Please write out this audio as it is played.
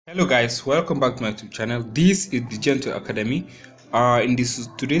Hello guys, welcome back to my YouTube channel. This is the Dgentle Academy. In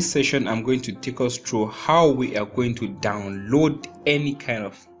today's session, I'm going to take us through how we are going to download any kind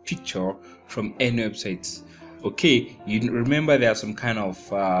of picture from any website. Okay, you remember there are some kind of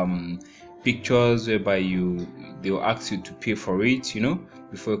pictures whereby they will ask you to pay for it,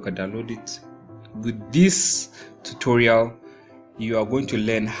 before you can download it. With this tutorial, you are going to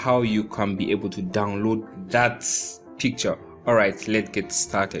learn how you can be able to download that picture. All right, let's get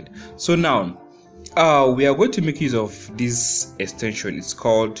started. So now we are going to make use of this extension. It's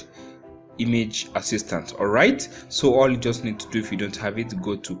called Image Assistant. All right, so all you just need to do, if you don't have it,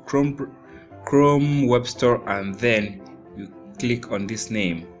 go to Chrome Web Store and then you click on this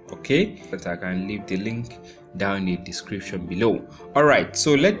name. Okay, but I can leave the link down in the description below. All right,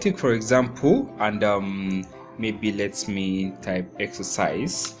 so let's take for example, and maybe let me type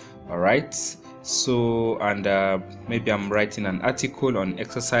exercise. All right, so and maybe I'm writing an article on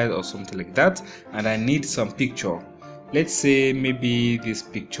exercise or something like that, and I need some picture. Let's say maybe this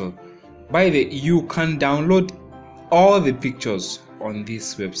picture. By the way, you can download all the pictures on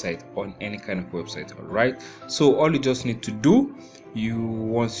this website, on any kind of website. All right, so all you just need to do,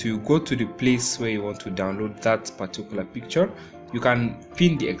 once you go to the place where you want to download that particular picture, you can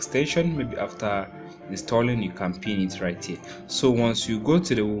pin the extension. Maybe after installing, you can pin it right here. So once you go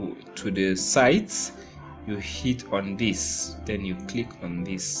to the site, you hit on this, then you click on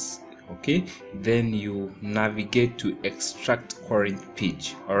this. Okay, then you navigate to extract current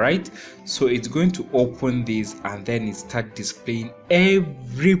page. All right, so it's going to open this and then it start displaying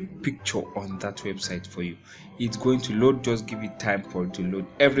every picture on that website for you. It's going to load. Just give it time for it to load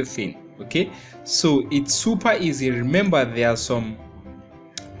everything. Okay, so it's super easy. Remember, there are some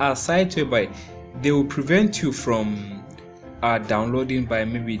sites whereby they will prevent you from downloading, by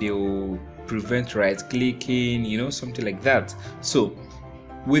maybe they will prevent right clicking, something like that. So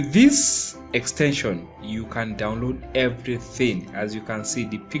with this extension, you can download everything. As you can see,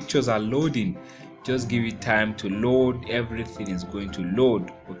 the pictures are loading. Just give it time to load. Everything is going to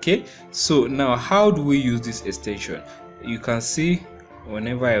load. Okay, so now how do we use this extension? You can see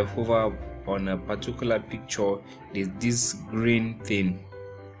whenever I hover on a particular picture, there's this green thing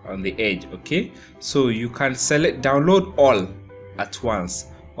on the edge. Okay, so you can select download all at once.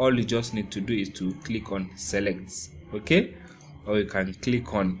 All you just need to do is to click on select. Okay, or you can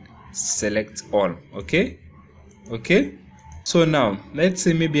click on select all. Okay, so now let's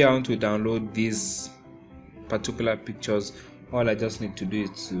say maybe I want to download these particular pictures. All I just need to do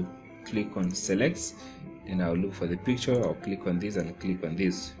is to click on select, then I'll look for the picture. I'll click on this and click on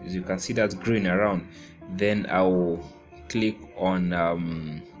this. As you can see, that's green around. Then I will click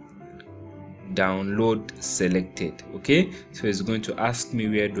on download selected. Okay, so it's going to ask me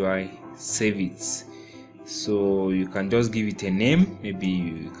where do I save it. So you can just give it a name. Maybe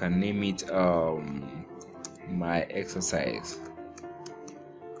you can name it my exercise.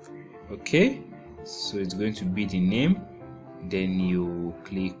 Okay, so it's going to be the name. Then you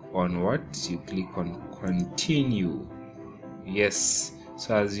click on what? You click on continue. Yes,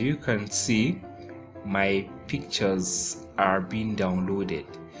 so as you can see, my pictures are being downloaded.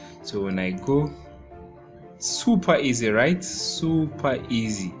 So when I go, super easy, right? Super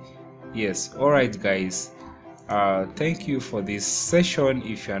easy. Yes. All right guys, thank you for this session.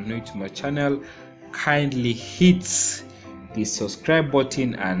 If you are new to my channel, kindly hit the subscribe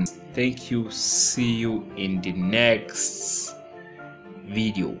button, and thank you. See you in the next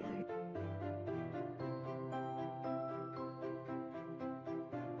video.